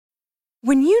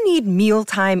When you need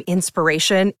mealtime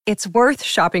inspiration, it's worth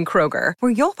shopping Kroger,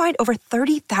 where you'll find over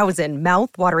 30,000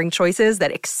 mouth-watering choices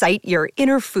that excite your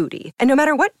inner foodie. And no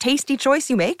matter what tasty choice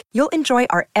you make, you'll enjoy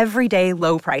our everyday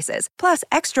low prices, plus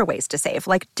extra ways to save,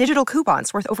 like digital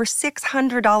coupons worth over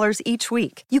 $600 each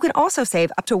week. You can also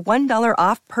save up to $1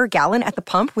 off per gallon at the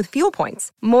pump with fuel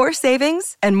points. More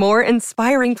savings and more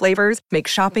inspiring flavors make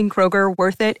shopping Kroger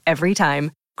worth it every time.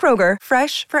 Kroger,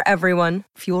 fresh for everyone.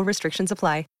 Fuel restrictions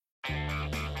apply.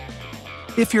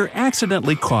 If you're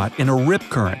accidentally caught in a rip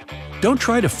current, don't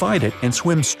try to fight it and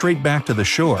swim straight back to the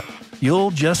shore.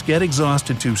 You'll just get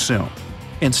exhausted too soon.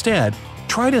 Instead,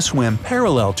 try to swim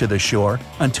parallel to the shore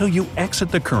until you exit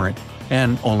the current,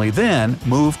 and only then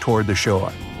move toward the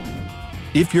shore.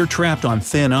 If you're trapped on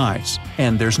thin ice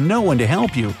and there's no one to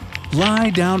help you, lie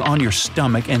down on your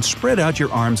stomach and spread out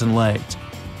your arms and legs.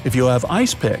 If you have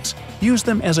ice picks, use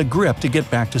them as a grip to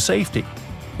get back to safety.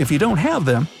 If you don't have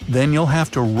them, then you'll have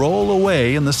to roll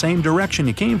away in the same direction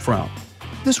you came from.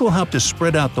 This will help to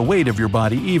spread out the weight of your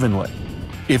body evenly.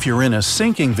 If you're in a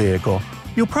sinking vehicle,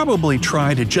 you'll probably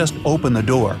try to just open the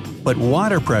door, but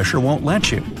water pressure won't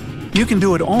let you. You can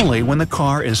do it only when the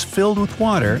car is filled with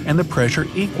water and the pressure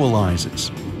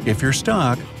equalizes. If you're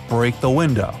stuck, break the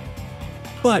window.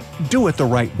 But do it the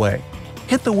right way.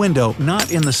 Hit the window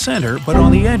not in the center but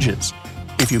on the edges.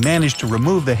 If you manage to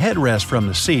remove the headrest from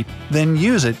the seat, then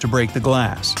use it to break the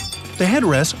glass. The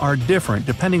headrests are different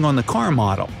depending on the car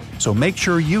model, so make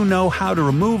sure you know how to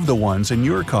remove the ones in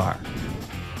your car.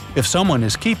 If someone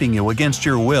is keeping you against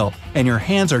your will and your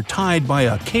hands are tied by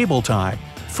a cable tie,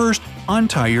 first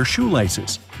untie your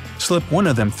shoelaces. Slip one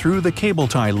of them through the cable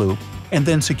tie loop and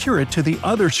then secure it to the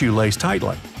other shoelace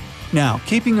tightly. Now,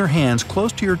 keeping your hands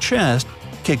close to your chest,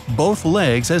 kick both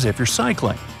legs as if you're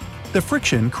cycling. The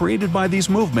friction created by these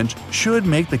movements should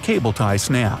make the cable tie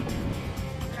snap.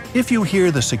 If you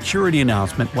hear the security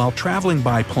announcement while traveling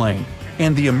by plane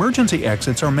and the emergency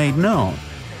exits are made known,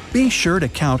 be sure to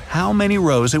count how many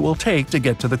rows it will take to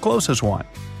get to the closest one.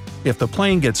 If the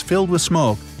plane gets filled with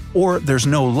smoke or there's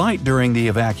no light during the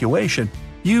evacuation,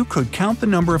 you could count the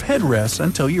number of headrests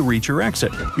until you reach your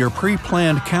exit. Your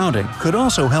pre-planned counting could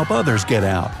also help others get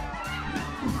out.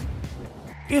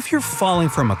 If you're falling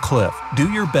from a cliff, do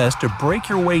your best to break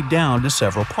your way down to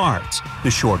several parts.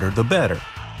 The shorter, the better.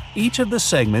 Each of the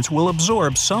segments will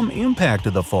absorb some impact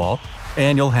of the fall,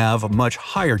 and you'll have much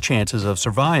higher chances of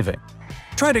surviving.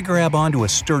 Try to grab onto a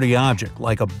sturdy object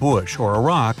like a bush or a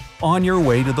rock on your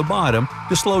way to the bottom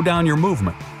to slow down your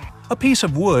movement. A piece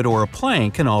of wood or a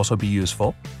plank can also be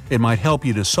useful. It might help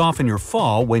you to soften your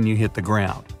fall when you hit the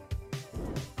ground.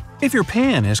 If your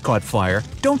pan has caught fire,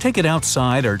 don't take it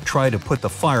outside or try to put the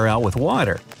fire out with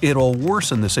water. It'll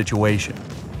worsen the situation.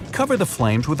 Cover the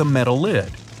flames with a metal lid.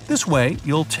 This way,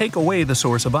 you'll take away the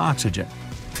source of oxygen.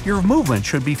 Your movement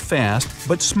should be fast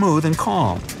but smooth and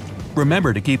calm.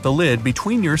 Remember to keep the lid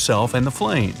between yourself and the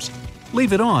flames.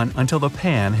 Leave it on until the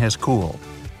pan has cooled.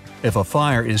 If a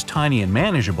fire is tiny and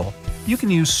manageable, you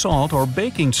can use salt or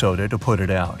baking soda to put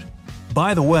it out.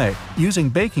 By the way, using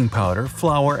baking powder,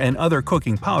 flour, and other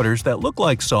cooking powders that look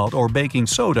like salt or baking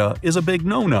soda is a big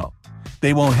no-no.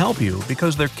 They won't help you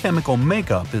because their chemical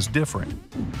makeup is different.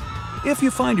 If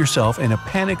you find yourself in a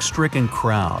panic-stricken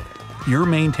crowd, your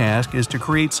main task is to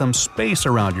create some space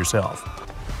around yourself.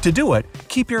 To do it,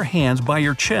 keep your hands by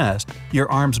your chest, your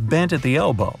arms bent at the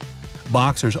elbow.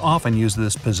 Boxers often use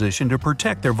this position to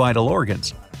protect their vital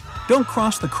organs. Don't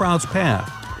cross the crowd's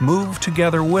path. Move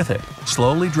together with it,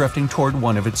 slowly drifting toward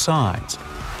one of its sides.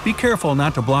 Be careful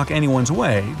not to block anyone's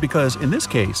way because, in this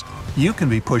case, you can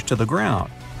be pushed to the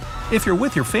ground. If you're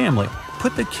with your family,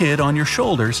 put the kid on your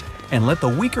shoulders and let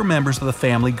the weaker members of the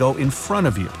family go in front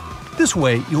of you. This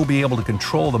way, you'll be able to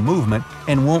control the movement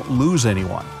and won't lose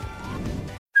anyone.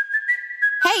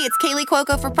 Hey, it's Kaylee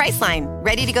Cuoco for Priceline.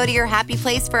 Ready to go to your happy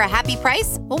place for a happy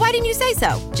price? Well, why didn't you say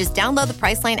so? Just download the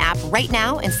Priceline app right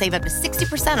now and save up to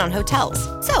 60% on hotels.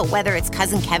 So whether it's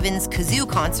Cousin Kevin's Kazoo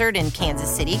Concert in Kansas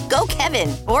City, go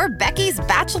Kevin, or Becky's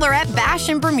Bachelorette Bash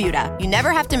in Bermuda, you never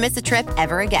have to miss a trip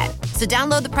ever again. So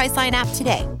download the Priceline app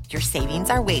today. Your savings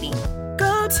are waiting.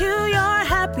 Go to your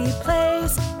happy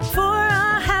place for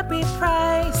a happy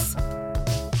price.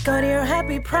 Go to your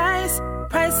happy price,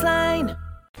 Priceline.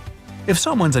 If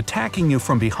someone's attacking you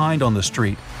from behind on the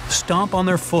street, stomp on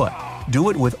their foot.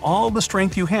 Do it with all the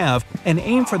strength you have and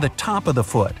aim for the top of the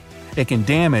foot. It can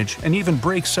damage and even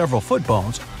break several foot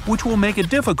bones, which will make it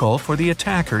difficult for the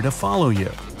attacker to follow you.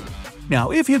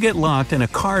 Now, if you get locked in a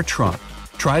car trunk,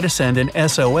 try to send an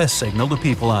SOS signal to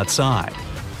people outside.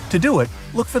 To do it,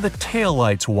 look for the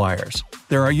taillight's wires.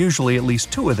 There are usually at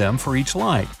least 2 of them for each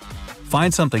light.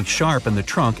 Find something sharp in the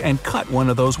trunk and cut one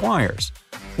of those wires.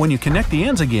 When you connect the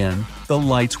ends again, the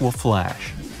lights will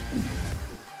flash.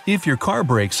 If your car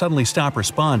brakes suddenly stop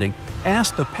responding,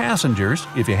 ask the passengers,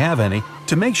 if you have any,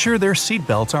 to make sure their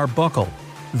seatbelts are buckled.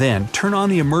 Then turn on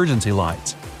the emergency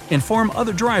lights. Inform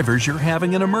other drivers you're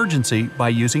having an emergency by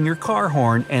using your car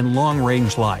horn and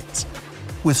long-range lights.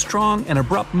 With strong and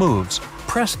abrupt moves,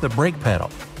 press the brake pedal.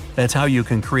 That's how you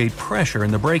can create pressure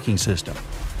in the braking system.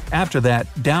 After that,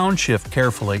 downshift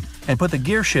carefully and put the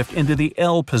gear shift into the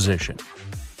L position.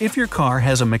 If your car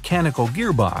has a mechanical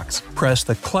gearbox, press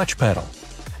the clutch pedal.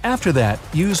 After that,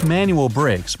 use manual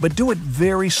brakes, but do it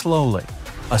very slowly.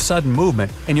 A sudden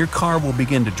movement and your car will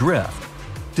begin to drift.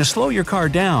 To slow your car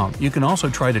down, you can also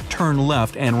try to turn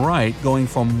left and right going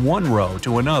from one row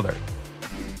to another.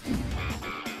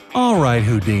 Alright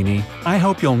Houdini, I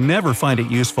hope you'll never find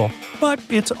it useful, but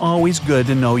it's always good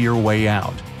to know your way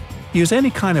out. Use any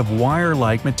kind of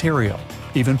wire-like material.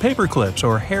 Even paper clips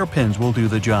or hairpins will do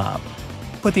the job.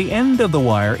 Put the end of the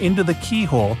wire into the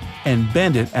keyhole and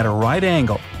bend it at a right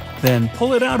angle. Then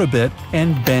pull it out a bit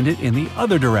and bend it in the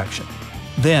other direction.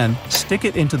 Then stick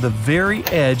it into the very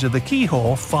edge of the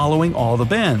keyhole following all the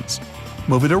bends.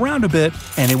 Move it around a bit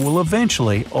and it will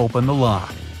eventually open the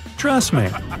lock. Trust me.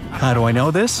 How do I know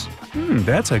this?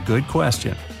 That's a good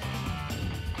question.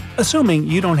 Assuming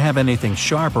you don't have anything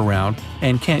sharp around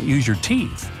and can't use your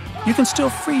teeth, you can still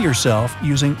free yourself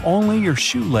using only your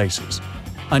shoelaces.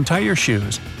 Untie your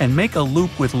shoes and make a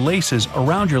loop with laces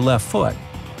around your left foot.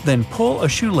 Then pull a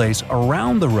shoelace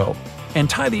around the rope and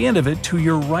tie the end of it to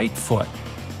your right foot.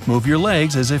 Move your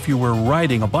legs as if you were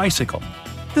riding a bicycle.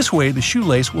 This way the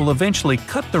shoelace will eventually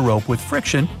cut the rope with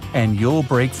friction and you'll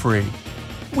break free.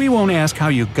 We won't ask how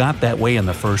you got that way in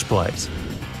the first place.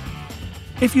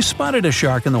 If you spotted a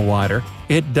shark in the water,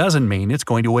 it doesn't mean it's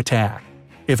going to attack.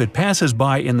 If it passes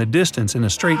by in the distance in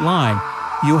a straight line,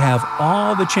 you have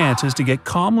all the chances to get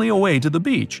calmly away to the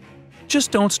beach. Just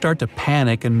don't start to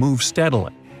panic and move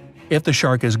steadily. If the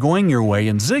shark is going your way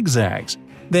in zigzags,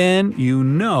 then you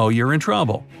know you're in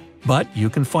trouble. But you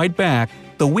can fight back.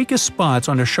 The weakest spots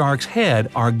on a shark's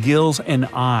head are gills and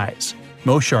eyes.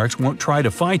 Most sharks won't try to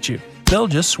fight you. They'll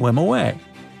just swim away.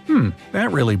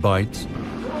 That really bites.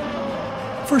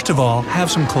 First of all,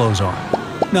 have some clothes on.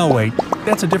 No wait,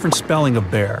 that's a different spelling of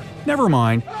bear. Never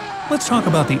mind. Let's talk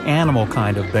about the animal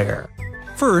kind of bear.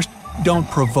 First, don't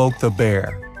provoke the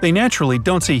bear. They naturally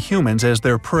don't see humans as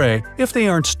their prey if they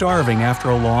aren't starving after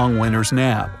a long winter's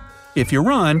nap. If you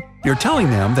run, you're telling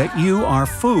them that you are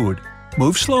food.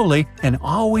 Move slowly and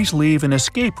always leave an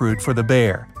escape route for the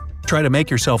bear. Try to make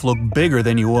yourself look bigger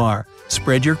than you are.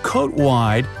 Spread your coat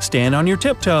wide, stand on your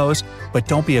tiptoes, but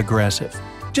don't be aggressive.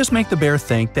 Just make the bear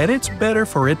think that it's better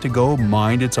for it to go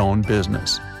mind its own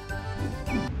business.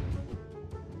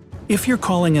 If you're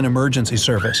calling an emergency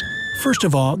service, first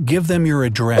of all, give them your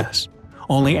address.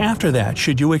 Only after that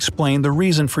should you explain the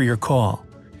reason for your call.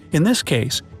 In this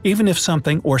case, even if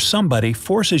something or somebody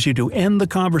forces you to end the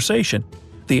conversation,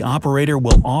 the operator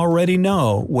will already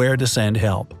know where to send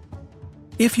help.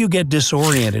 If you get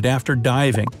disoriented after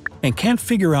diving and can't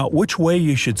figure out which way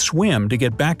you should swim to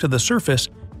get back to the surface,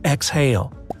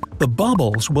 exhale. The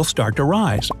bubbles will start to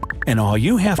rise, and all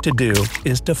you have to do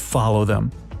is to follow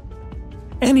them.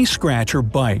 Any scratch or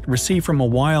bite received from a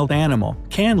wild animal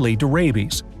can lead to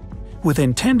rabies.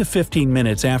 Within 10 to 15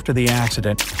 minutes after the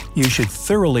accident, you should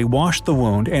thoroughly wash the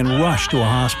wound and rush to a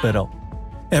hospital.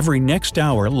 Every next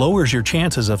hour lowers your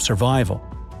chances of survival.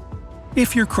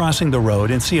 If you're crossing the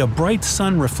road and see a bright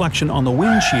sun reflection on the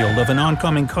windshield of an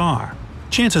oncoming car,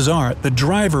 chances are the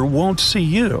driver won't see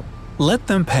you. Let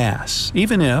them pass,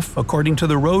 even if, according to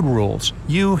the road rules,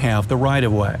 you have the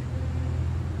right-of-way.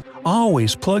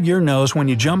 Always plug your nose when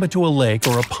you jump into a lake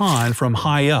or a pond from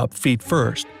high up feet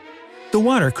first. The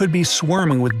water could be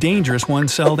swarming with dangerous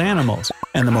one-celled animals,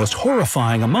 and the most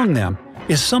horrifying among them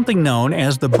is something known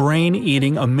as the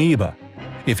brain-eating amoeba.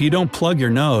 If you don't plug your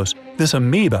nose, this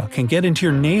amoeba can get into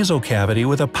your nasal cavity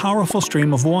with a powerful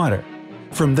stream of water.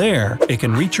 From there, it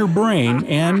can reach your brain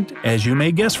and, as you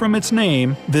may guess from its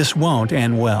name, this won't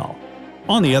end well.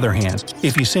 On the other hand,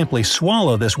 if you simply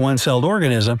swallow this one-celled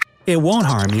organism, it won't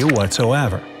harm you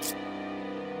whatsoever.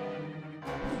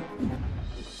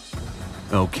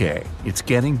 Okay, it's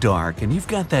getting dark and you've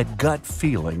got that gut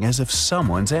feeling as if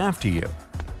someone's after you.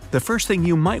 The first thing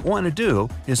you might want to do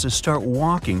is to start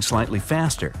walking slightly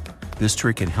faster. This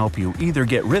trick can help you either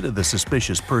get rid of the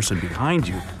suspicious person behind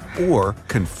you or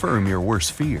confirm your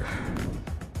worst fear.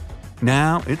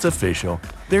 Now it's official.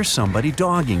 There's somebody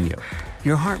dogging you.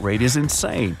 Your heart rate is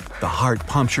insane. The heart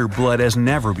pumps your blood as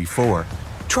never before.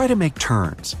 Try to make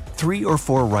turns. 3 or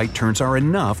 4 right turns are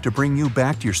enough to bring you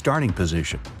back to your starting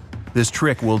position. This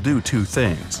trick will do 2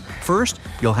 things. First,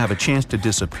 you'll have a chance to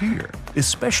disappear,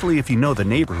 especially if you know the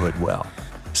neighborhood well.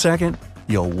 Second,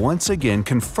 you'll once again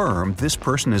confirm this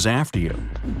person is after you.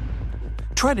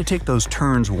 Try to take those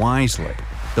turns wisely.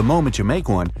 The moment you make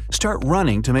one, start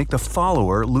running to make the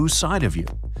follower lose sight of you.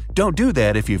 Don't do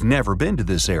that if you've never been to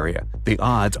this area. The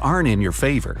odds aren't in your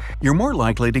favor. You're more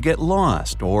likely to get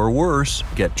lost, or worse,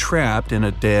 get trapped in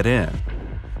a dead end.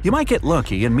 You might get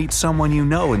lucky and meet someone you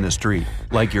know in the street,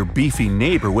 like your beefy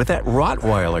neighbor with that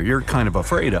Rottweiler you're kind of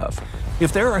afraid of.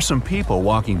 If there are some people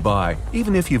walking by,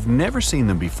 even if you've never seen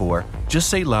them before, just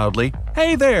say loudly,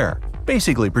 "Hey there!"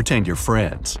 Basically pretend you're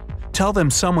friends. Tell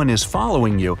them someone is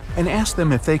following you and ask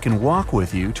them if they can walk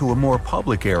with you to a more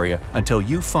public area until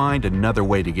you find another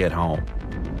way to get home.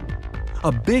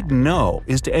 A big no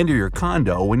is to enter your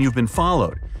condo when you've been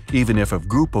followed, even if a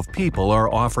group of people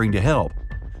are offering to help.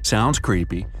 Sounds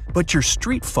creepy, but your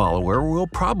street follower will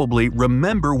probably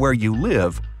remember where you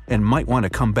live and might want to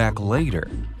come back later.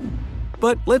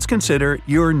 But let's consider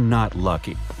you're not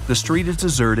lucky. The street is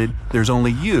deserted, there's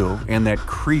only you and that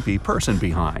creepy person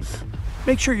behind.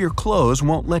 Make sure your clothes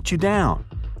won't let you down.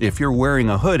 If you're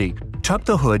wearing a hoodie, tuck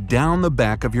the hood down the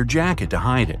back of your jacket to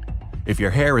hide it. If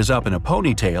your hair is up in a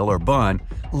ponytail or bun,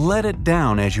 let it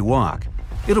down as you walk.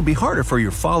 It'll be harder for your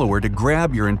follower to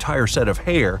grab your entire set of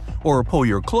hair or pull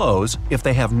your clothes if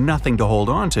they have nothing to hold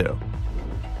on to.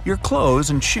 Your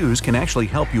clothes and shoes can actually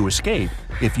help you escape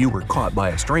if you were caught by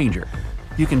a stranger.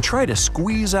 You can try to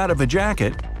squeeze out of a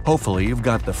jacket, hopefully you've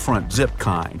got the front zip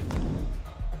kind.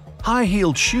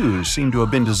 High-heeled shoes seem to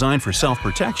have been designed for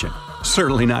self-protection,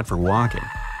 certainly not for walking.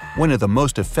 One of the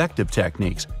most effective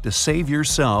techniques to save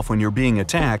yourself when you're being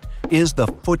attacked is the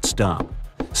foot stomp.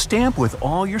 Stamp with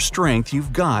all your strength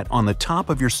you've got on the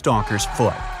top of your stalker's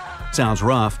foot. Sounds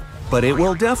rough, but it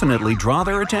will definitely draw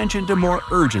their attention to more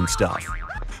urgent stuff.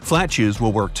 Flat shoes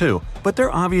will work too, but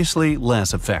they're obviously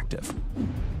less effective.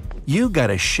 You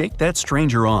gotta shake that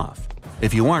stranger off.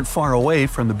 If you aren't far away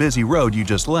from the busy road you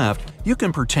just left, you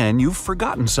can pretend you've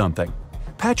forgotten something.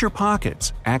 Pat your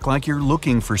pockets, act like you're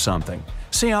looking for something.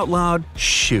 Say out loud,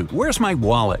 "Shoot, where's my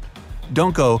wallet?"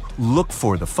 Don't go, "Look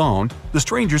for the phone." The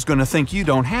stranger's gonna think you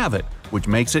don't have it, which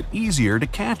makes it easier to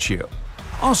catch you.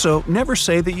 Also, never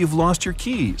say that you've lost your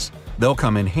keys. They'll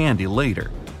come in handy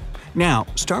later. Now,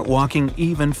 start walking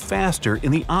even faster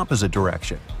in the opposite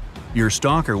direction. Your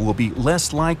stalker will be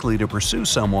less likely to pursue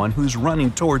someone who's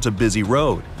running towards a busy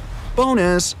road.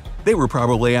 Bonus! They were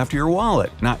probably after your wallet,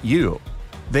 not you.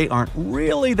 They aren't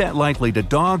really that likely to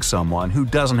dog someone who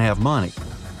doesn't have money.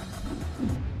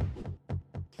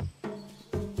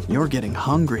 You're getting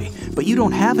hungry, but you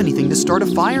don't have anything to start a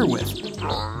fire with.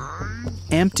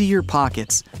 Empty your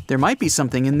pockets. There might be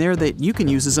something in there that you can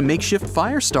use as a makeshift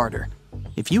fire starter.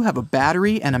 If you have a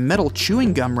battery and a metal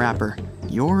chewing gum wrapper,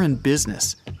 you're in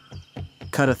business.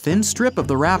 Cut a thin strip of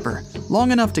the wrapper,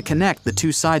 long enough to connect the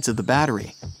 2 sides of the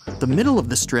battery. The middle of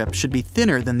the strip should be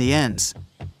thinner than the ends.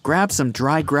 Grab some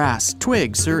dry grass,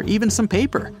 twigs, or even some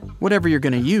paper, whatever you're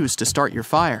going to use to start your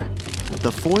fire.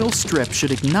 The foil strip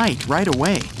should ignite right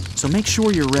away, so make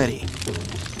sure you're ready.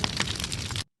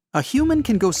 A human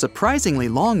can go surprisingly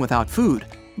long without food,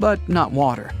 but not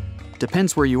water.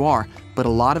 Depends where you are, but a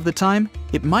lot of the time,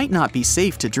 it might not be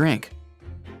safe to drink.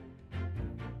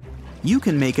 You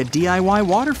can make a DIY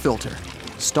water filter.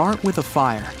 Start with a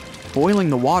fire.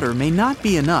 Boiling the water may not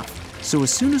be enough, so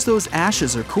as soon as those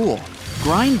ashes are cool,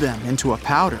 grind them into a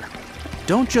powder.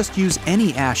 Don't just use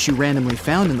any ash you randomly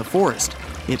found in the forest.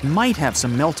 It might have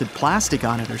some melted plastic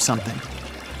on it or something.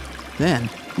 Then,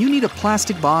 you need a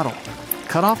plastic bottle.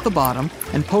 Cut off the bottom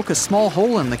and poke a small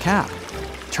hole in the cap.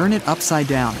 Turn it upside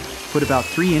down, put about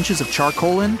 3 inches of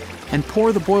charcoal in, and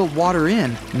pour the boiled water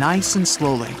in nice and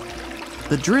slowly.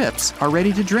 The drips are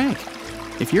ready to drink.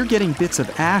 If you're getting bits of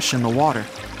ash in the water,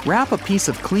 wrap a piece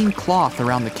of clean cloth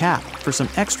around the cap for some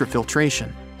extra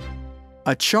filtration.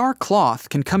 A char cloth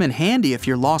can come in handy if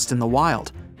you're lost in the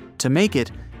wild. To make it,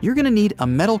 you're going to need a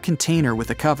metal container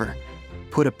with a cover.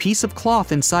 Put a piece of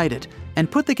cloth inside it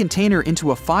and put the container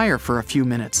into a fire for a few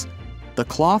minutes. The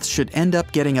cloth should end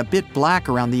up getting a bit black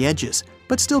around the edges,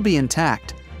 but still be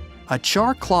intact. A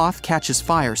char cloth catches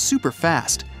fire super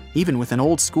fast, even with an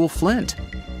old-school flint.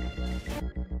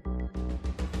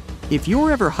 If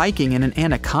you're ever hiking in an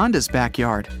anaconda's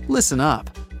backyard, listen up.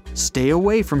 Stay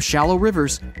away from shallow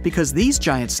rivers because these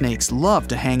giant snakes love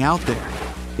to hang out there.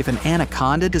 If an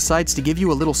anaconda decides to give you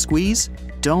a little squeeze,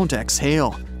 don't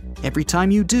exhale. Every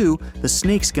time you do, the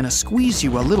snake's gonna squeeze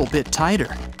you a little bit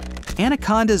tighter.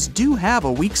 Anacondas do have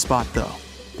a weak spot though.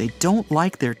 They don't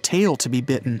like their tail to be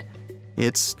bitten.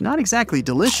 It's not exactly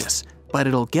delicious, but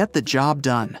it'll get the job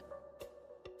done.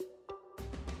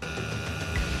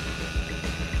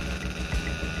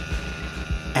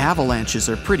 Avalanches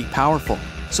are pretty powerful,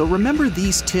 so remember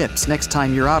these tips next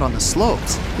time you're out on the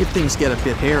slopes if things get a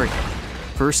bit hairy.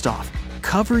 First off,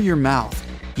 cover your mouth.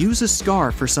 Use a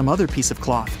scarf or some other piece of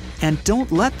cloth, and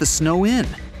don't let the snow in.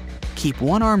 Keep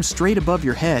one arm straight above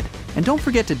your head, and don't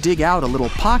forget to dig out a little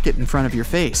pocket in front of your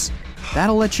face.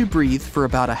 That'll let you breathe for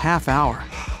about a half hour.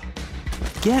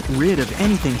 Get rid of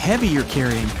anything heavy you're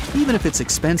carrying, even if it's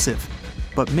expensive.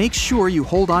 But make sure you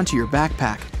hold onto your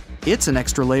backpack. It's an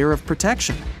extra layer of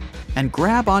protection. And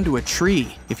grab onto a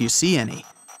tree if you see any.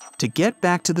 To get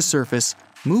back to the surface,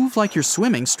 move like you're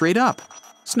swimming straight up.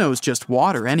 Snow's just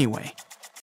water anyway.